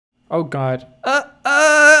Oh god. Ow!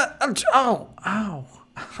 Ow!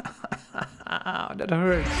 Ow, that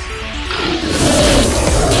hurts.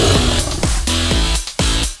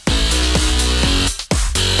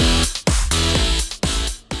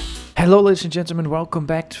 Hello ladies and gentlemen, welcome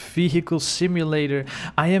back to Vehicle Simulator.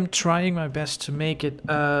 I am trying my best to make it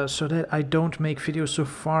so that I don't make videos so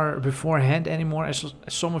far beforehand anymore. As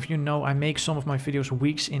some of you know, I make some of my videos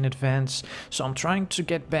weeks in advance. So I'm trying to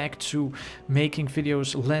get back to making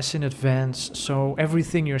videos less in advance. So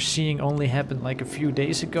everything you're seeing only happened like a few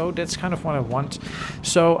days ago. That's kind of what I want.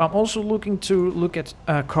 So I'm also looking to look at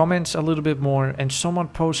comments a little bit more. And someone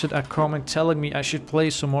posted a comment telling me I should play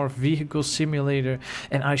some more Vehicle Simulator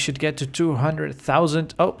and I should get to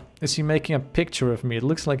 200,000. Oh, is he making a picture of me? It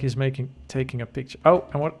looks like he's taking a picture. Oh,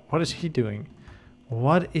 and what is he doing?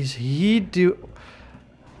 What is he do?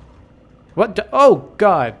 What the, oh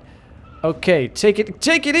god. Okay, take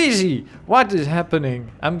it easy. What is happening?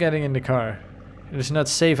 I'm getting in the car. It is not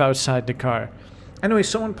safe outside the car. Anyway,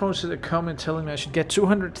 someone posted a comment telling me I should get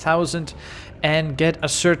 200,000 and get a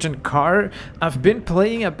certain car. I've been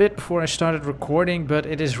playing a bit before I started recording, but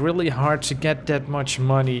it is really hard to get that much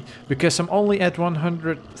money because I'm only at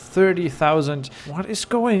 130,000. What is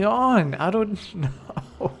going on? I don't know.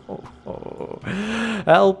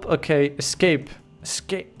 Help. Okay, escape.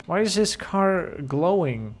 Escape. Why is this car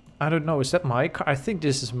glowing? I don't know. Is that my car? I think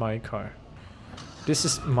this is my car. This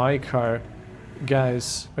is my car.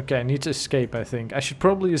 Guys, okay, I need to escape, I think. I should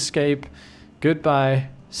probably escape. Goodbye.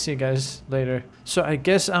 See you guys later. So I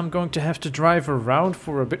guess I'm going to have to drive around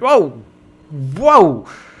for a bit. Whoa! Whoa!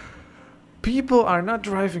 People are not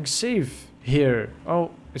driving safe here. Oh,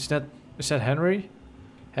 is that Henry?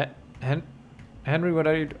 Henry, what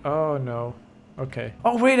are you... Oh, no. Okay.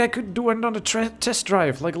 Oh, wait, I could do another test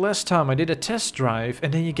drive. Like last time, I did a test drive.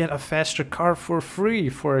 And then you get a faster car for free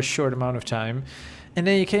for a short amount of time. And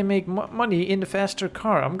then you can make money in the faster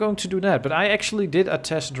car. I'm going to do that. But I actually did a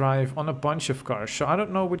test drive on a bunch of cars. So I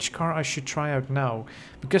don't know which car I should try out now.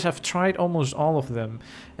 Because I've tried almost all of them.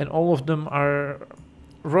 And all of them are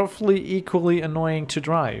roughly equally annoying to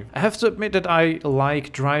drive. I have to admit that I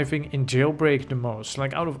like driving in Jailbreak the most.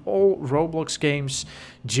 Like out of all Roblox games,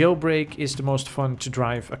 Jailbreak is the most fun to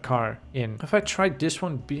drive a car in. If I tried this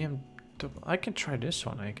one, BMW, I can try this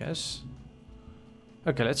one, I guess.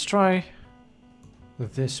 Okay, let's try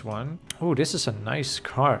this one. Oh, this is a nice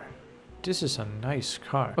car. This is a nice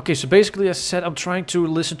car. Okay, so basically, as I said, I'm trying to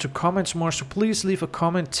listen to comments more. So please leave a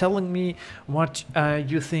comment telling me what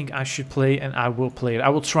you think I should play and I will play it. I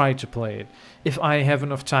will try to play it if I have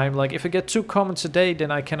enough time. Like if I get 2 comments a day, then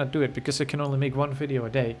I cannot do it because I can only make 1 video a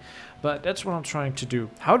day. But that's what I'm trying to do.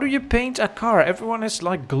 How do you paint a car? Everyone has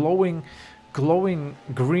like glowing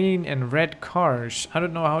green and red cars. I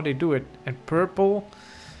don't know how they do it. And purple.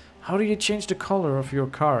 How do you change the color of your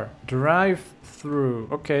car? Drive through.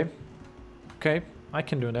 Okay. Okay, I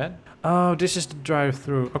can do that. Oh, this is the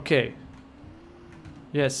drive-through. Okay.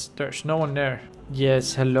 Yes, there's no one there.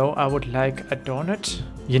 Yes, hello, I would like a donut.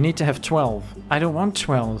 You need to have 12. I don't want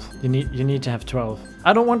 12. You need to have 12.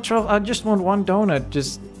 I don't want 12. I just want 1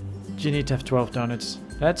 donut. You need to have 12 donuts.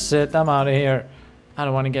 That's it. I'm out of here. I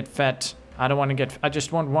don't want to get fat. I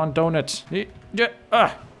just want 1 donut. Yeah.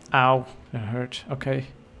 Ow. That hurt. Okay.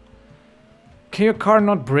 Can your car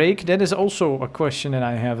not brake? That is also a question that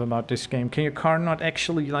I have about this game. Can your car not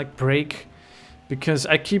actually like brake? Because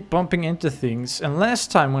I keep bumping into things. And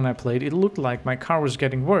last time when I played, it looked like my car was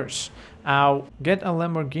getting worse. Ow. Get a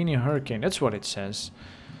Lamborghini Hurricane. That's what it says.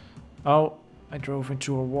 Oh, I drove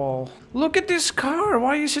into a wall. Look at this car.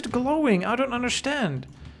 Why is it glowing? I don't understand.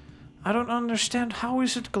 I don't understand. How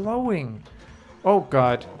is it glowing? Oh,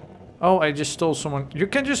 God. Oh, I just stole someone. You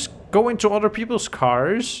can just go into other people's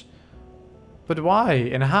cars? But why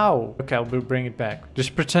and how? Okay, I'll bring it back.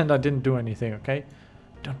 Just pretend I didn't do anything, okay?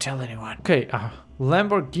 Don't tell anyone. Okay,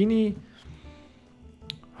 Lamborghini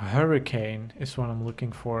Hurricane is what I'm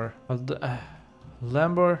looking for.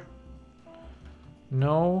 Lambo...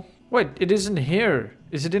 No. Wait, it isn't here.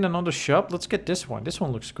 Is it in another shop? Let's get this one. This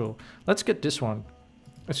one looks cool. Let's get this one.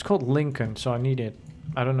 It's called Lincoln, so I need it.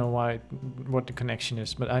 I don't know what the connection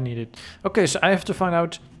is, but I need it. Okay, so I have to find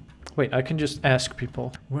out... Wait, I can just ask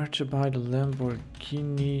people where to buy the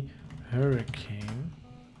Lamborghini Hurricane.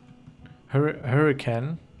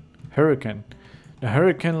 Hurricane. The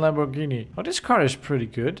Hurricane Lamborghini. Oh, this car is pretty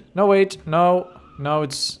good. No, wait. No. No,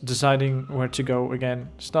 it's deciding where to go again.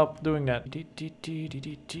 Stop doing that.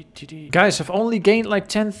 Guys, I've only gained like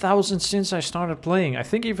 10,000 since I started playing. I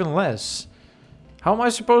think even less. How am I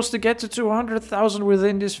supposed to get to 200,000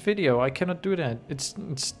 within this video? I cannot do that. It's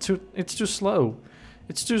too slow.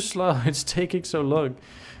 It's too slow. It's taking so long.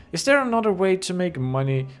 Is there another way to make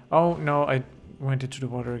money? Oh, no, I went into the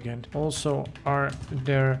water again. Also, are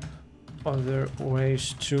there other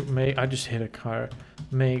ways to make... I just hit a car.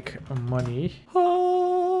 Make money.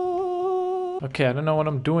 Okay, I don't know what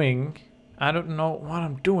I'm doing. I don't know what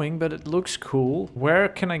I'm doing, but it looks cool. Where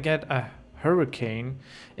can I get a hurricane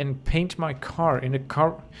and paint my car in a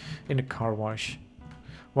car wash?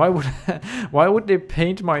 Why would they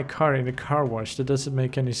paint my car in a car wash? That doesn't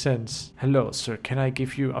make any sense. Hello, sir. Can I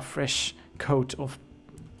give you a fresh coat of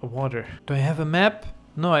water? Do I have a map?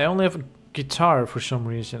 No, I only have a guitar for some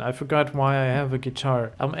reason. I forgot why I have a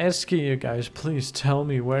guitar. I'm asking you guys, please tell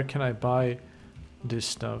me where can I buy this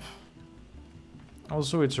stuff.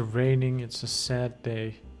 Also, it's raining. It's a sad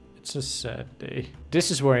day. It's a sad day. This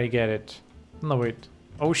is where I get it. No, wait.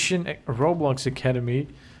 Roblox Academy.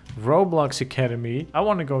 Roblox Academy. I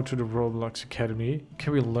want to go to the Roblox Academy.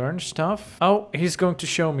 Can we learn stuff? Oh, he's going to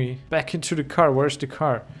show me. Back into the car. Where's the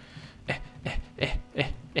car?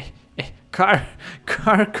 Car,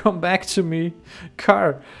 come back to me.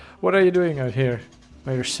 Car, what are you doing out here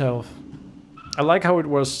by yourself? I like how it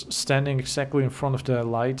was standing exactly in front of the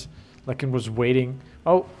light. Like it was waiting.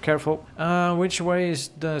 Oh, careful. Which way is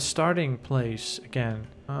the starting place again?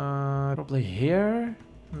 Probably here?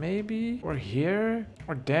 Maybe? Or here?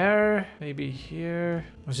 Or there? Maybe here?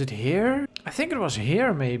 Was it here? I think it was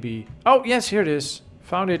here, maybe. Oh, yes, here it is.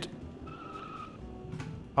 Found it.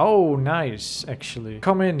 Oh, nice, actually.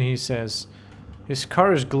 Come in, he says. His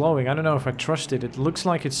car is glowing. I don't know if I trust it. It looks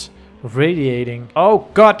like it's radiating. Oh,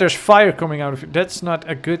 God, there's fire coming out of it. That's not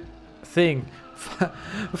a good thing.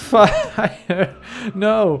 Fire.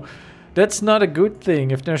 No, that's not a good thing.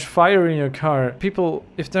 If there's fire in your car, people,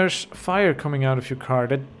 if there's fire coming out of your car,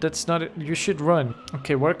 that's not it. You should run.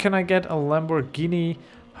 Okay, where can I get a Lamborghini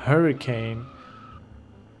Hurricane?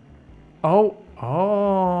 Oh,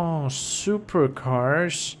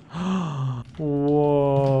 supercars.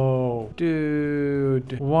 Whoa,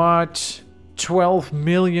 dude, what? 12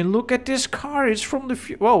 million. Look at this car. It's from the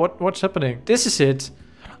future. Whoa, what's happening? This is it.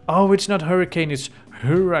 Oh, it's not Hurricane, it's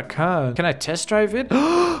Huracan. Can I test drive it?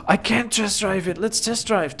 I can't test drive it. Let's test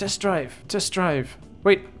drive, test drive.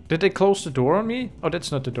 Wait, did they close the door on me? Oh,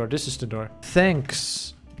 that's not the door. This is the door.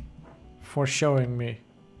 Thanks for showing me.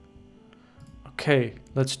 Okay,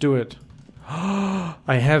 let's do it. I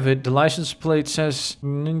have it. The license plate says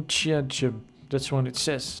Ninja. That's what it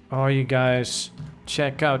says. Oh, you guys,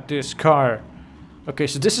 check out this car. Okay,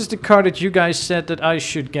 so this is the car that you guys said that I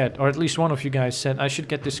should get. Or at least one of you guys said I should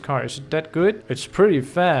get this car. Is it that good? It's pretty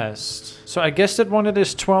fast. So I guess that one that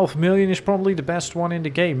is 12 million is probably the best one in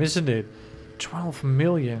the game, isn't it? 12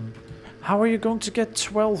 million. How are you going to get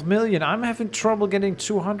 12 million? I'm having trouble getting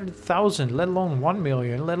 200,000, let alone 1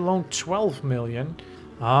 million, let alone 12 million.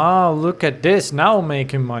 Ah, look at this. Now I'm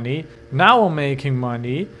making money. Now I'm making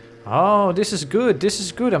money. Oh, this is good. This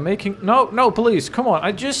is good. I'm making... No, please. Come on.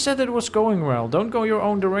 I just said it was going well. Don't go your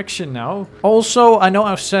own direction now. Also, I know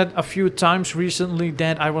I've said a few times recently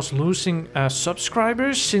that I was losing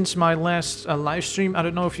subscribers since my last live stream. I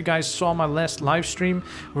don't know if you guys saw my last live stream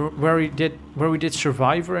where we did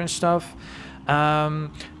Survivor and stuff.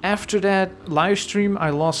 After that live stream,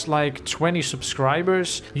 I lost like 20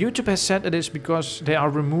 subscribers. YouTube has said it is because they are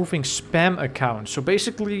removing spam accounts. So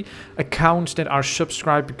basically accounts that are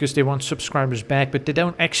subscribed because they want subscribers back, but they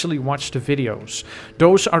don't actually watch the videos.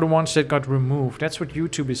 Those are the ones that got removed. That's what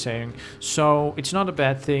YouTube is saying. So it's not a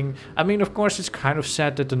bad thing. I mean, of course, it's kind of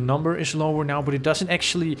sad that the number is lower now, but it doesn't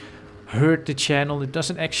actually hurt the channel. It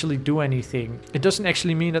doesn't actually do anything. It doesn't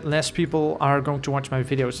actually mean that less people are going to watch my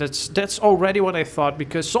videos. That's already what I thought,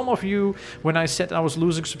 because some of you, when I said I was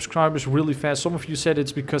losing subscribers really fast, some of you said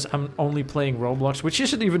it's because I'm only playing Roblox, which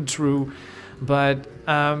isn't even true. But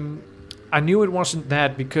I knew it wasn't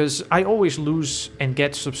that, because I always lose and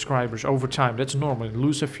get subscribers over time. That's normal. You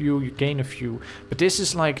lose a few, you gain a few. But this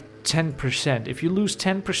is like 10%. If you lose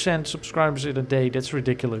 10% subscribers in a day, that's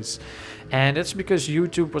ridiculous. And that's because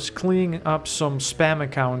YouTube was cleaning up some spam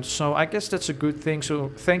accounts. So I guess that's a good thing. So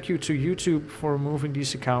thank you to YouTube for removing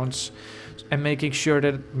these accounts and making sure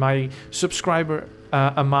that my subscriber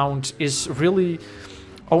amount is really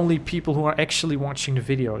only people who are actually watching the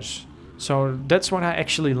videos. So that's what I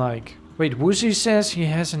actually like. Wait, Woozy says he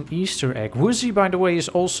has an Easter egg. Woozy, by the way, is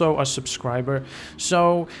also a subscriber.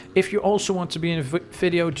 So if you also want to be in a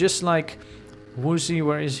video just like Woozy,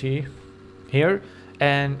 where is he? Here.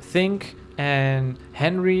 And Think and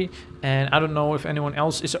Henry, and I don't know if anyone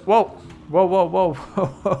else is... Whoa! Whoa, whoa, whoa,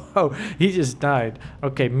 whoa, he just died.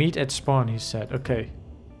 Okay, meet at spawn, he said. Okay.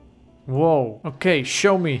 Whoa. Okay,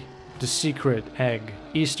 show me the secret egg.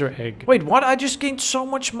 Easter egg. Wait, what? I just gained so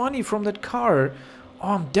much money from that car.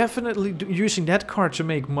 Oh, I'm definitely using that car to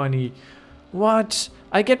make money. What?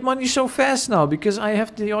 I get money so fast now because I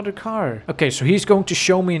have the other car. Okay, so he's going to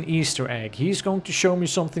show me an Easter egg. He's going to show me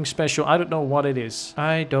something special. I don't know what it is.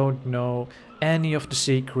 I don't know any of the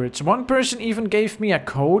secrets. One person even gave me a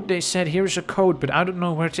code. They said, here's a code, but I don't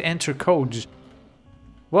know where to enter codes.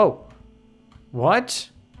 Whoa. What?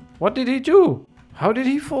 What did he do? How did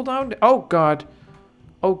he fall down? Oh, God.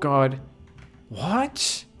 Oh, God.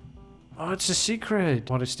 What? Oh, it's a secret.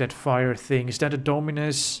 What is that fire thing? Is that a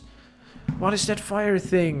Dominus? What is that fire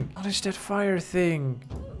thing? What is that fire thing?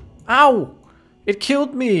 Ow! It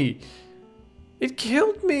killed me! It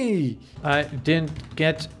killed me! I didn't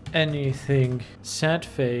get anything. Sad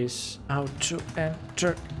face. How to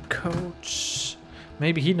enter codes.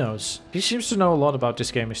 Maybe he knows. He seems to know a lot about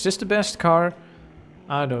this game. Is this the best car?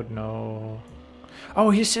 I don't know.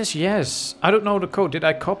 Oh, he says yes. I don't know the code. Did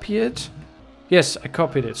I copy it? Yes, I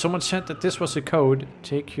copied it. Someone said that this was a code.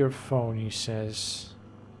 Take your phone, he says.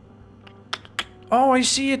 Oh, I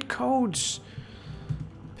see it. Codes.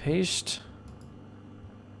 Paste.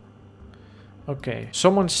 Okay.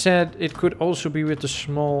 Someone said it could also be with the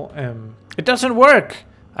small m. It doesn't work.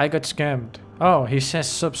 I got scammed. Oh, he says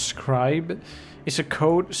subscribe. Is a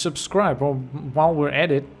code subscribe. Well, while we're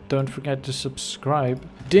at it, don't forget to subscribe.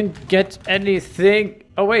 Didn't get anything.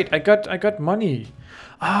 Oh wait, I got money.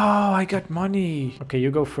 Oh, I got money. Okay,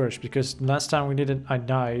 you go first because last time we did it, I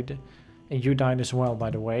died. And you died as well, by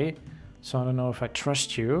the way. So I don't know if I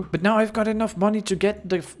trust you. But now I've got enough money to get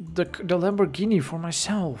the Lamborghini for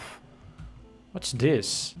myself. What's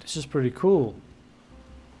this? This is pretty cool.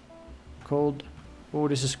 Cold. Oh,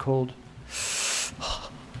 this is cold.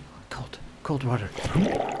 Cold. Cold water.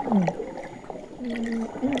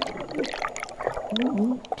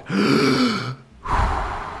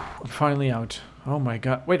 I'm finally out. Oh my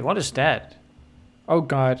god. Wait, what is that? Oh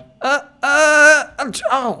god. Ow.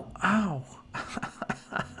 Ow.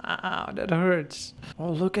 Ow, that hurts.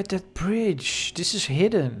 Oh, look at that bridge. This is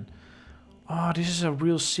hidden. Oh, this is a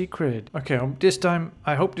real secret. Okay, this time,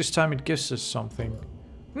 I hope this time it gives us something.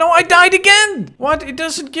 No, I died again! What? It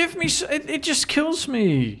doesn't give me... It just kills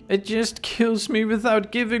me. It just kills me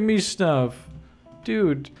without giving me stuff.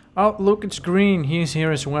 Dude. Oh, look, it's green. He's here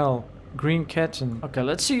as well. Green Kitten. Okay,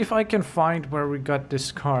 let's see if I can find where we got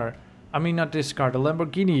this car. I mean, not this car, the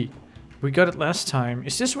Lamborghini. We got it last time.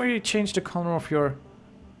 Is this where you change the color of your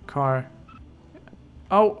car?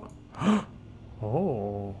 Oh.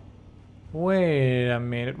 Oh. Wait a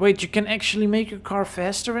minute. Wait, you can actually make your car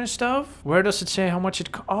faster and stuff? Where does it say how much it...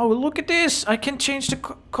 Oh, look at this! I can change the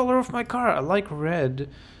color of my car. I like red.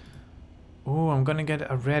 Oh, I'm gonna get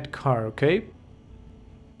a red car, okay?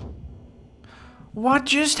 What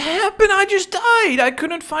just happened? I just died! I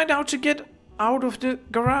couldn't find out to get out of the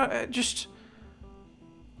garage.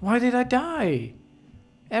 Why did I die?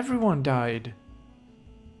 Everyone died.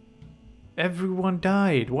 Everyone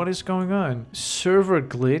died. What is going on? Server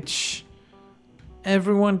glitch.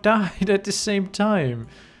 Everyone died at the same time.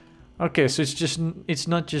 Okay, so it's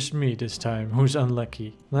not just me this time who's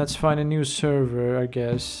unlucky. Let's find a new server, I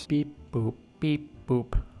guess. Beep boop, beep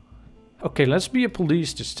boop. Okay, let's be a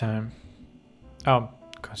police this time.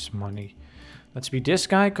 Costs money. Let's be this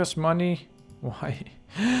guy, costs money. Why?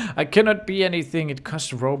 I cannot be anything, it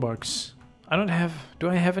costs Robux. I don't have... Do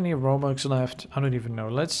I have any Robux left? I don't even know.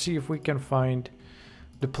 Let's see if we can find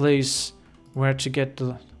the place where to get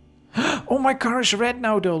the... Oh, my car is red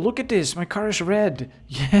now though. Look at this. My car is red.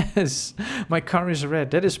 Yes. My car is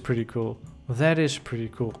red. That is pretty cool. That is pretty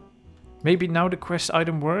cool. Maybe now the quest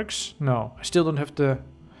item works? No, I still don't have the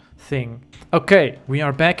thing. Okay, we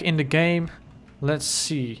are back in the game. Let's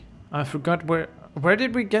see. I forgot where... Where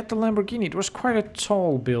did we get the Lamborghini? It was quite a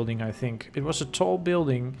tall building, I think. It was a tall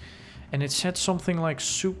building. And it said something like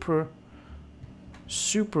supercars.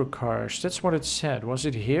 That's what it said. Was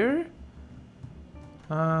it here?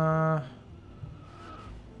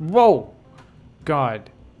 Whoa! God.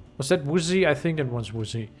 Was that Woozy? I think that was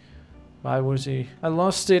Woozy. Bye, Woozy. I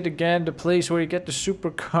lost it again. The place where you get the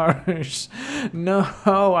supercars. No,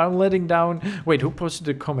 I'm letting down... Wait, who posted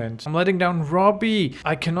the comment? I'm letting down Robbie.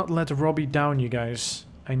 I cannot let Robbie down, you guys.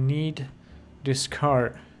 I need this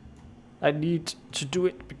car. I need to do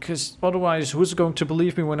it because otherwise who's going to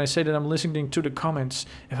believe me when I say that I'm listening to the comments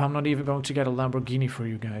if I'm not even going to get a Lamborghini for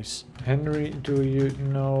you guys. Henry, do you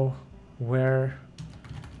know where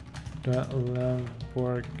the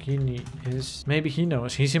Lamborghini is? Maybe he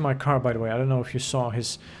knows. He's in my car, by the way. I don't know if you saw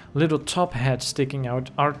his little top hat sticking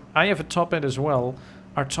out. I have a top hat as well.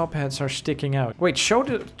 Our top hats are sticking out. Wait, show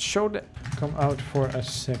the... Come out for a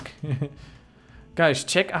sec. Guys,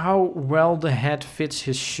 check how well the hat fits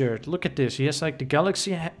his shirt. Look at this. He has like the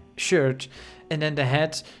Galaxy shirt And then the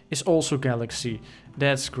head is also galaxy.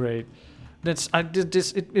 That's great. That's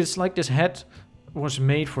it's like this head was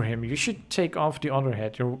made for him. You should take off the other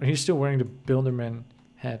head. He's still wearing the Builderman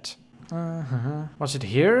hat. Was it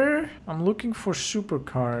here? I'm looking for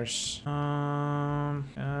supercars.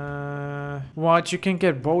 What? You can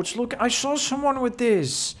get boats? Look, I saw someone with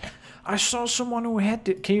this. I saw someone who had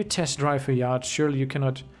it. Can you test drive a yacht? Surely you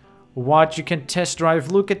cannot. What? You can test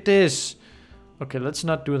drive? Look at this. Okay, let's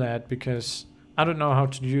not do that because I don't know how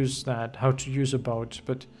to use that. How to use a boat,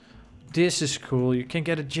 but this is cool. You can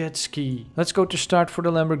get a jet ski. Let's go to start for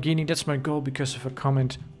the Lamborghini. That's my goal because of a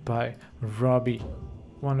comment by Robbie.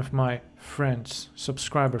 One of my friends,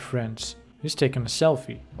 subscriber friends. He's taking a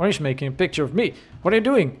selfie. Or he's making a picture of me. What are you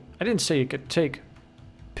doing? I didn't say you could take a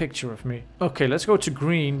picture of me. Okay, let's go to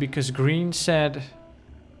green because green said...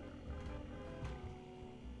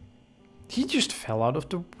 He just fell out of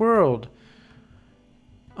the world.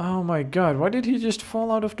 Oh my god, why did he just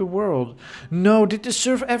fall out of the world? No, did the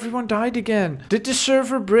server... Everyone died again. Did the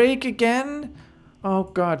server break again? Oh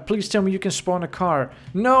god, please tell me you can spawn a car.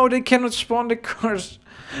 No, they cannot spawn the cars.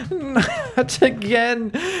 Not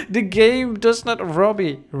again. The game does not...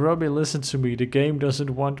 Robbie, listen to me. The game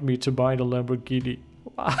doesn't want me to buy the Lamborghini.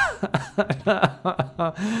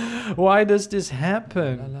 Why does this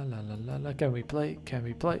happen? La, la, la, la, la. Can we play? Can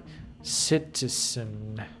we play?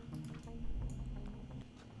 Citizen.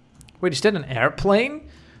 Wait, is that an airplane?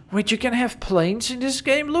 Wait, you can have planes in this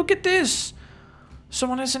game? Look at this.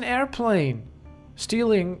 Someone has an airplane.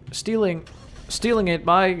 Stealing it.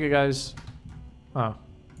 Bye, you guys. Oh.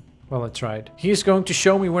 Well, I tried. He's going to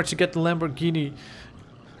show me where to get the Lamborghini.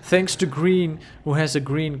 Thanks to Green, who has a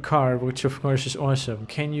green car, which of course is awesome.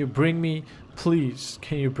 Can you bring me, please?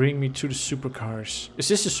 Can you bring me to the supercars? Is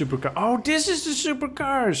this a supercar? Oh, this is the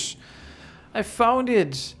supercars! I found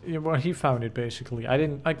it! Yeah, well, he found it basically.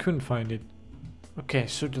 I couldn't find it. Okay,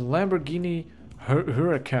 so the Lamborghini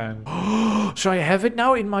Huracan. So I have it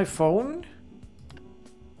now in my phone?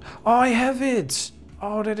 Oh, I have it!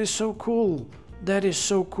 Oh, that is so cool. That is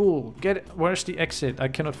so cool. Get it. Where's the exit? I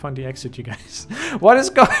cannot find the exit, you guys. What is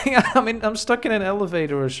going on? I mean, I'm stuck in an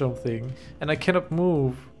elevator or something. And I cannot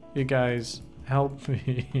move. You guys, help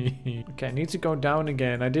me. Okay, I need to go down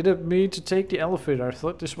again. I didn't mean to take the elevator. I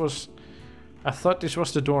thought this was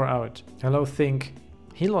the door out. Hello, Think.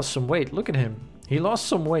 He lost some weight. Look at him. He lost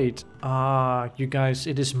some weight. Ah, you guys,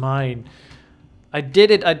 it is mine. I did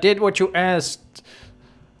it. I did what you asked.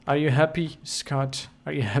 Are you happy, Scott?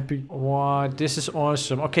 Are you happy? Wow, this is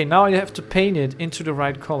awesome. Okay, now I have to paint it into the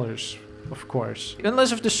right colors, of course.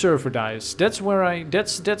 Unless if the server dies. That's where I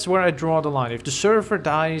draw the line. If the server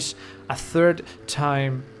dies a third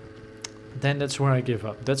time, then that's where I give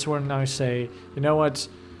up. That's when I say, you know what?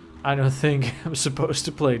 I don't think I'm supposed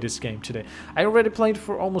to play this game today. I already played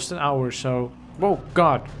for almost an hour, so... Whoa,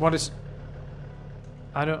 God, what is...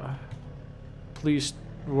 I don't... Please,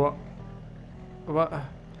 what... What...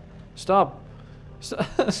 Stop.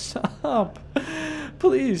 Stop.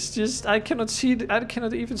 Please, just... I cannot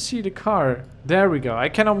even see the car. There we go. I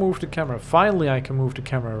cannot move the camera. Finally, I can move the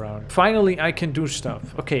camera around. Finally, I can do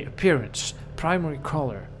stuff. Okay, appearance. Primary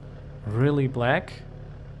color. Really black?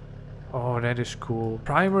 Oh, that is cool.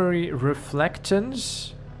 Primary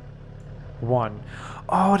reflectance. 1.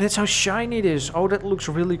 Oh, that's how shiny it is. Oh, that looks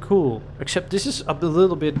really cool. Except this is a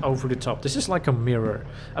little bit over the top. This is like a mirror.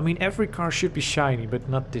 I mean, every car should be shiny, but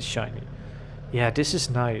not this shiny. Yeah, this is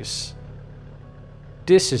nice.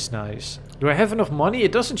 This is nice. Do I have enough money?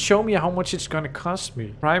 It doesn't show me how much it's gonna cost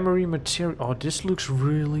me. Primary material. Oh, this looks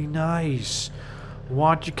really nice.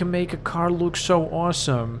 What? You can make a car look so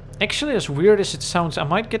awesome. Actually, as weird as it sounds, I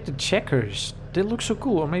might get the checkers. They look so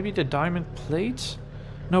cool. Or maybe the diamond plate?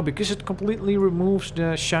 No, because it completely removes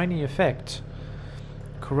the shiny effect.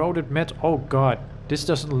 Corroded metal. Oh god, this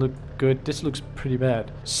doesn't look good. This looks pretty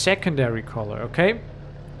bad. Secondary color, okay?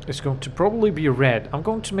 It's going to probably be red. I'm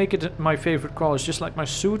going to make it my favorite colors, just like my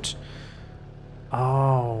suit.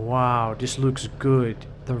 Oh, wow, this looks good.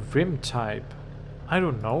 The rim type. I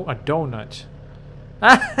don't know, a donut.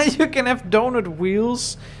 You can have donut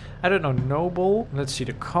wheels. I don't know, noble. Let's see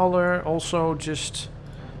the color. Also just...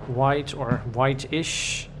 white or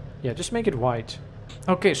white-ish. Yeah, just make it white.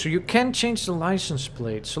 Okay, so you can change the license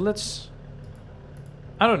plate. So let's...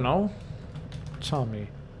 I don't know. Tommy.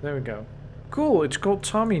 There we go. Cool, it's called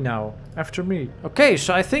Tommy now. After me. Okay,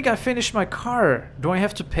 so I think I finished my car. Do I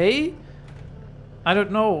have to pay? I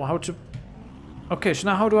don't know how to... Okay, so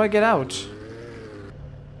now how do I get out?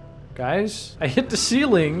 Guys, I hit the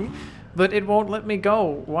ceiling, but it won't let me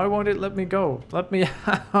go. Why won't it let me go? Let me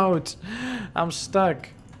out. I'm stuck.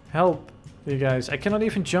 Help, you guys. I cannot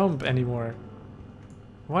even jump anymore.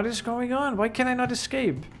 What is going on? Why can I not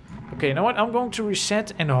escape? Okay, you know what? I'm going to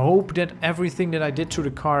reset and hope that everything that I did to the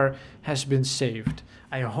car has been saved.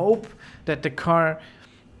 I hope that the car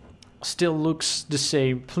still looks the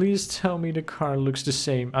same. Please tell me the car looks the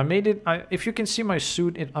same. I made it, if you can see my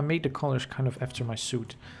suit, I made the colors kind of after my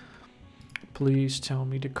suit. Please tell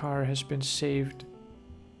me the car has been saved.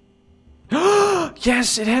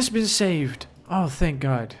 Yes, it has been saved. Oh, thank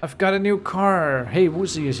God. I've got a new car. Hey,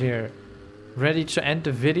 Woozy is here. Ready to end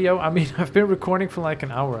the video? I mean, I've been recording for like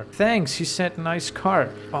an hour. Thanks, he said nice car.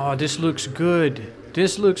 Oh, this looks good.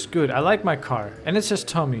 This looks good. I like my car. And it says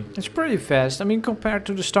Tommy. It's pretty fast. I mean, compared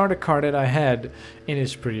to the starter car that I had, it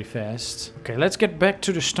is pretty fast. Okay, let's get back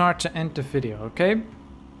to the start to end the video, okay?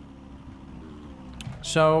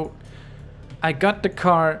 So, I got the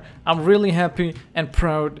car. I'm really happy and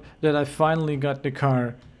proud that I finally got the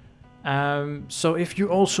car. So if you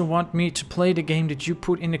also want me to play the game that you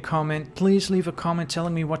put in the comment, please leave a comment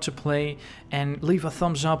telling me what to play and leave a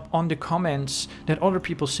thumbs up on the comments that other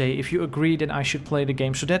people say if you agree that I should play the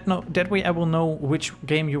game, so that way I will know which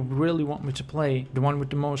game you really want me to play. The one with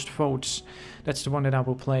the most votes, that's the one that I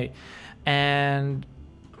will play. And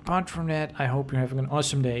apart from that, I hope you're having an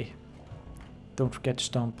awesome day. Don't forget to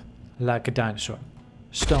stomp like a dinosaur.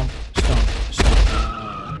 Stomp, stomp,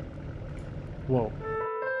 stomp. Whoa.